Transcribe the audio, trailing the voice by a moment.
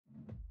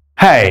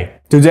Hey,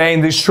 today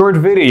in this short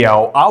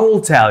video, I will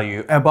tell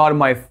you about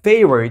my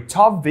favorite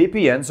top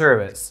VPN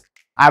service.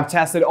 I've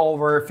tested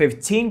over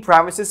 15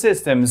 privacy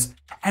systems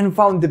and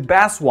found the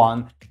best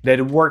one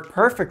that worked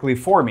perfectly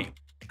for me.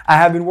 I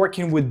have been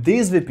working with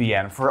this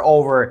VPN for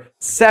over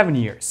 7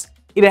 years.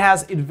 It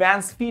has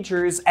advanced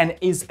features and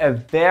is a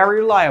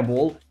very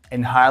reliable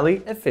and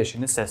highly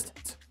efficient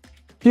assistant.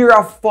 Here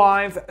are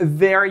 5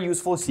 very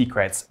useful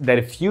secrets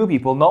that few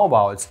people know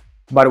about,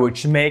 but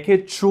which make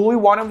it truly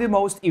one of the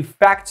most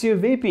effective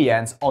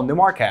VPNs on the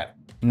market.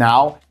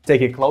 Now,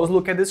 take a close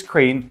look at the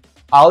screen.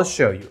 I'll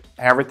show you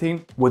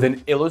everything with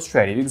an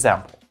illustrated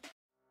example.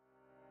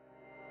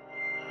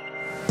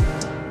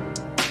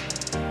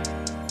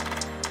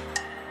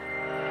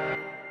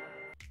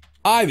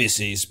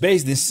 Ivacy is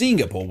based in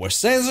Singapore, where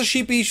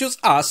censorship issues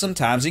are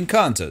sometimes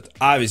encountered.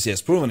 Ivacy has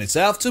proven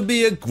itself to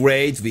be a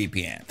great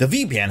VPN. The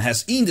VPN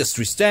has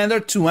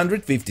industry-standard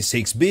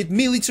 256-bit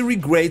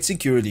military-grade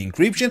security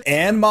encryption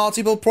and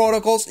multiple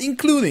protocols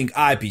including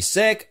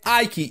IPSEC,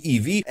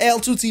 IKeV,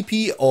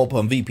 L2TP,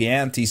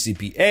 OpenVPN,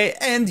 TCP/A,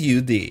 and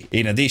UD.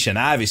 In addition,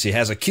 Ivacy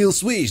has a kill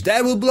switch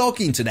that will block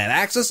internet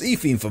access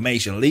if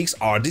information leaks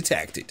are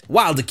detected.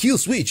 While the kill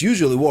switch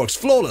usually works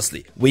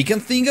flawlessly, we can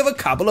think of a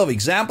couple of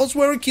examples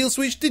where a kill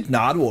switch did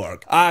not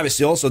work.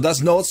 Ivacy also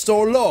does not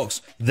store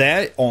logs.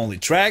 They only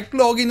track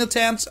login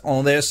attempts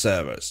on their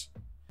servers.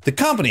 The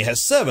company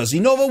has servers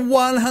in over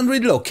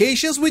 100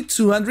 locations with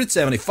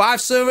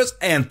 275 servers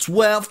and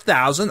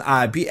 12,000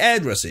 IP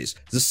addresses.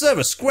 The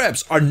server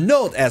scraps are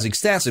not as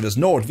extensive as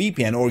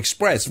NordVPN or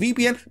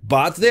ExpressVPN,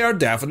 but they are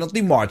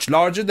definitely much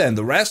larger than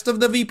the rest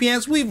of the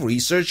VPNs we've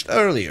researched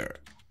earlier.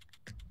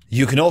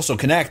 You can also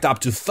connect up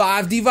to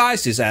 5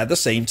 devices at the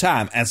same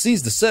time, and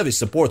since the service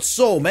supports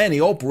so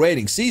many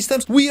operating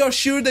systems, we are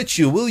sure that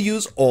you will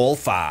use all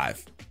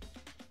 5.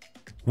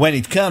 When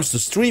it comes to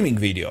streaming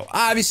video,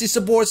 Ivacy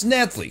supports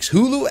Netflix,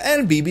 Hulu,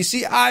 and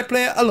BBC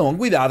iPlayer along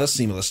with other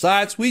similar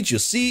sites, which you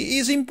see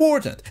is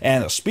important,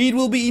 and the speed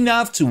will be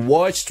enough to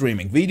watch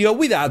streaming video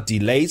without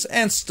delays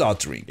and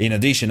stuttering. In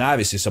addition,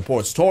 Ivacy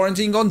supports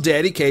torrenting on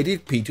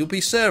dedicated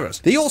P2P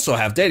servers. They also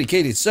have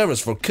dedicated servers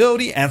for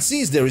Kodi, and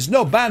since there is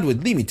no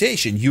bandwidth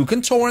limitation, you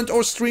can torrent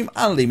or stream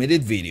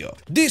unlimited video.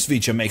 This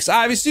feature makes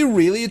Ivacy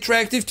really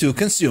attractive to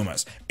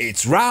consumers.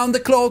 It's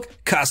round-the-clock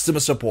customer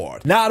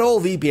support. Not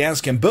all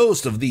VPNs can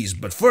boast of these,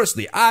 but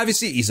firstly,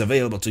 Ivacy is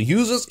available to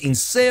users in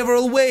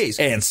several ways,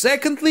 and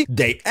secondly,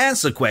 they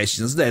answer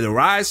questions that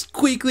arise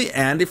quickly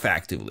and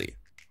effectively.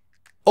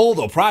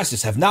 Although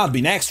prices have not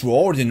been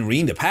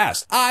extraordinary in the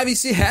past,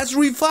 Ivacy has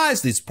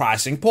revised its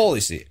pricing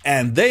policy,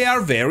 and they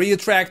are very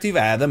attractive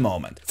at the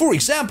moment. For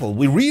example,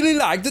 we really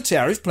like the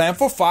tariff plan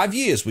for 5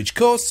 years, which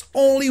costs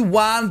only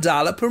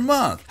 $1 per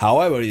month.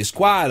 However, it is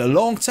quite a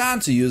long time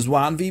to use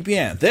one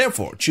VPN.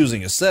 Therefore,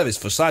 choosing a service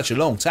for such a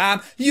long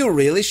time, you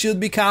really should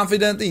be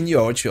confident in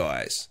your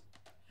choice.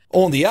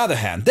 On the other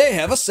hand, they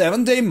have a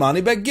 7-day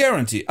money-back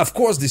guarantee. Of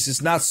course, this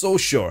is not so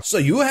sure, so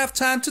you have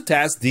time to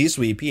test this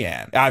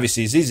VPN.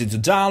 Ivacy is easy to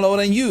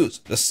download and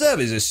use. The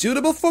service is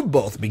suitable for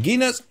both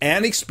beginners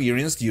and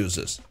experienced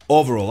users.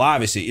 Overall,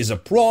 Ivacy is a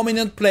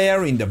prominent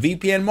player in the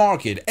VPN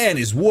market and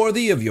is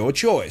worthy of your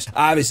choice.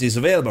 Ivacy is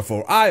available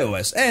for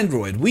iOS,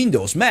 Android,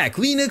 Windows, Mac,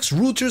 Linux,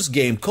 routers,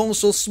 game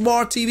consoles,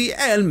 smart TV,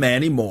 and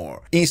many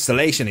more.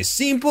 Installation is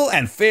simple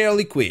and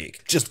fairly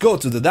quick. Just go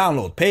to the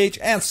download page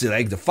and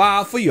select the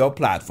file for your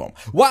platform.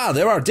 While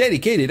there are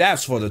dedicated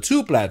apps for the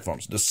two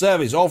platforms, the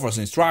service offers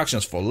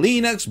instructions for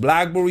Linux,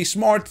 BlackBerry,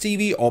 Smart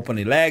TV,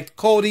 OpenELEC,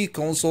 Kodi,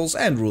 consoles,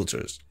 and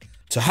routers.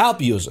 To help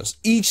users,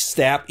 each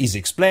step is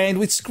explained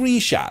with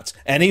screenshots,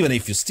 and even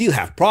if you still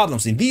have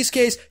problems in this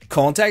case,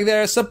 contact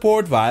their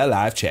support via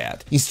live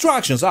chat.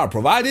 Instructions are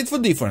provided for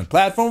different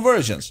platform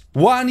versions.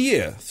 1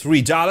 year,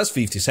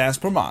 $3.50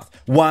 per month.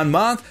 1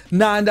 month,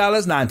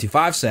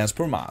 $9.95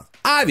 per month.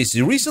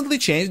 Ivacy recently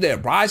changed their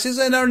prices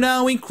and are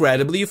now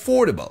incredibly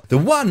affordable. The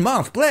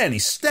 1-month plan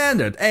is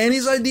standard and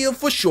is ideal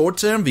for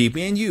short-term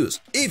VPN use.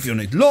 If you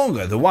need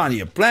longer, the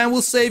 1-year plan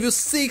will save you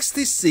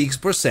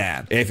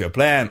 66%. If you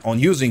plan on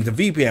using the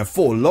VPN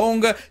for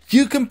longer,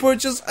 you can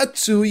purchase a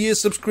 2-year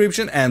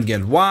subscription and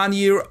get 1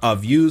 year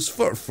of use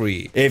for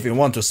free. If you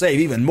want to save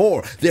even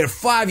more, their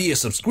 5-year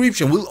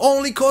subscription will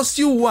only cost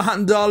you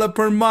 $1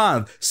 per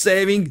month,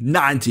 saving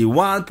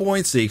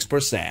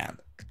 91.6%.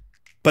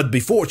 But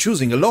before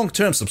choosing a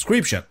long-term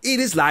subscription, it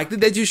is likely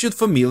that you should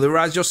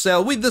familiarize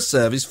yourself with the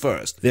service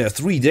first. Their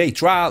 3-day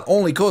trial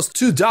only costs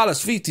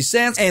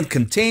 $2.50 and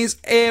contains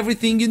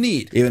everything you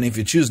need. Even if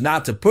you choose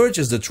not to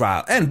purchase the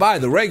trial and buy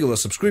the regular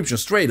subscription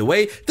straight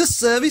away, the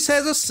service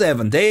has a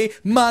 7-day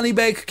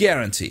money-back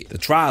guarantee. The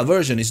trial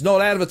version is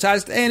not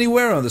advertised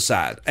anywhere on the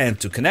site, and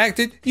to connect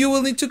it, you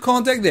will need to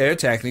contact their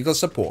technical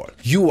support.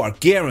 You are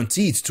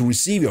guaranteed to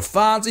receive your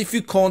funds if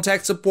you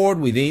contact support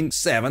within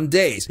 7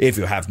 days. If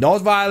you have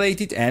not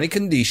violated any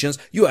conditions,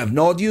 you have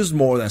not used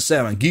more than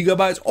 7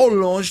 GB or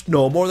launched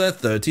no more than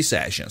 30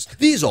 sessions.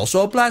 This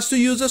also applies to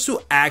users who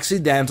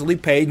accidentally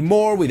paid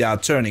more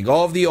without turning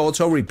off the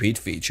auto-repeat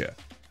feature.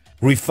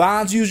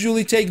 Refunds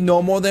usually take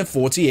no more than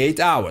 48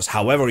 hours.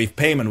 However, if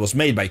payment was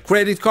made by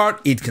credit card,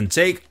 it can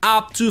take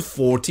up to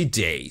 40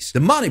 days.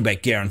 The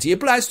money-back guarantee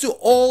applies to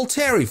all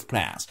tariff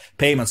plans.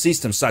 Payment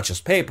systems such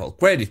as PayPal,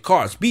 credit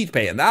cards,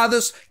 BitPay and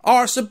others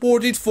are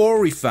supported for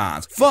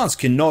refunds. Funds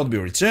cannot be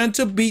returned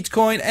to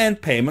Bitcoin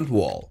and payment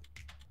wall.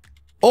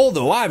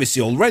 Although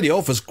Ivacy already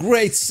offers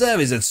great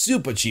service at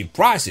super cheap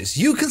prices,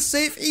 you can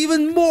save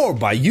even more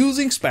by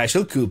using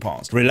special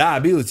coupons.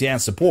 Reliability and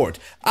support.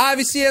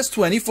 Ivacy has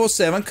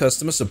 24/7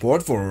 customer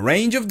support for a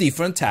range of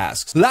different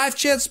tasks. Live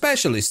chat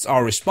specialists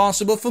are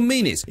responsible for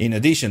minutes. In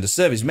addition, the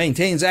service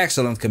maintains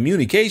excellent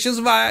communications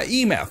via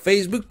email,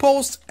 Facebook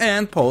posts,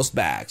 and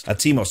postbacks. A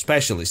team of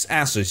specialists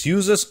answers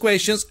users'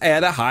 questions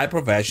at a high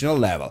professional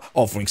level,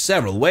 offering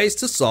several ways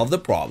to solve the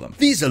problem.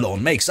 This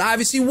alone makes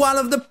Ivacy one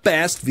of the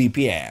best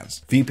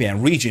VPNs.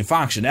 VPN reaching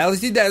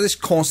functionality that is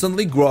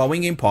constantly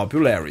growing in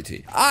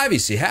popularity.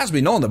 Ivacy has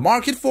been on the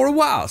market for a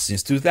while,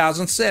 since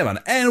 2007,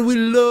 and we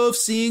love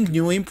seeing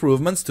new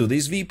improvements to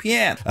this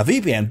VPN. A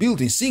VPN built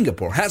in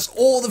Singapore has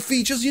all the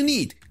features you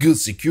need: good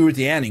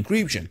security and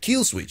encryption,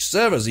 kill switch,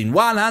 servers in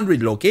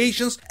 100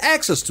 locations,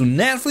 access to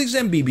Netflix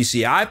and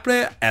BBC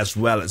iPlayer, as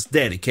well as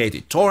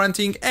dedicated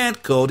torrenting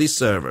and Kodi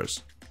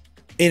servers.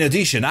 In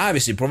addition,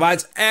 Ivacy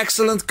provides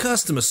excellent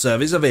customer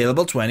service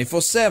available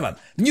 24/7.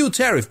 New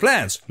tariff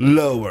plans,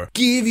 lower,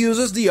 give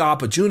users the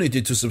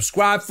opportunity to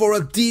subscribe for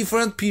a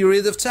different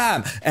period of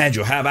time, and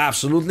you have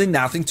absolutely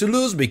nothing to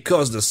lose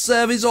because the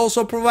service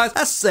also provides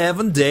a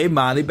 7-day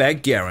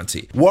money-back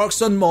guarantee.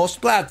 Works on most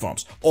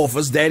platforms,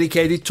 offers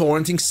dedicated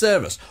torrenting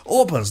servers,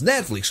 opens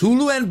Netflix,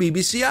 Hulu and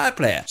BBC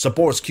iPlayer,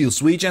 supports kill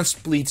switch and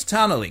split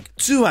tunneling,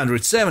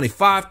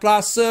 275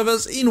 plus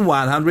servers in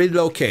 100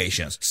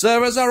 locations.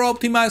 Servers are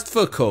optimized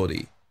for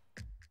Kodi.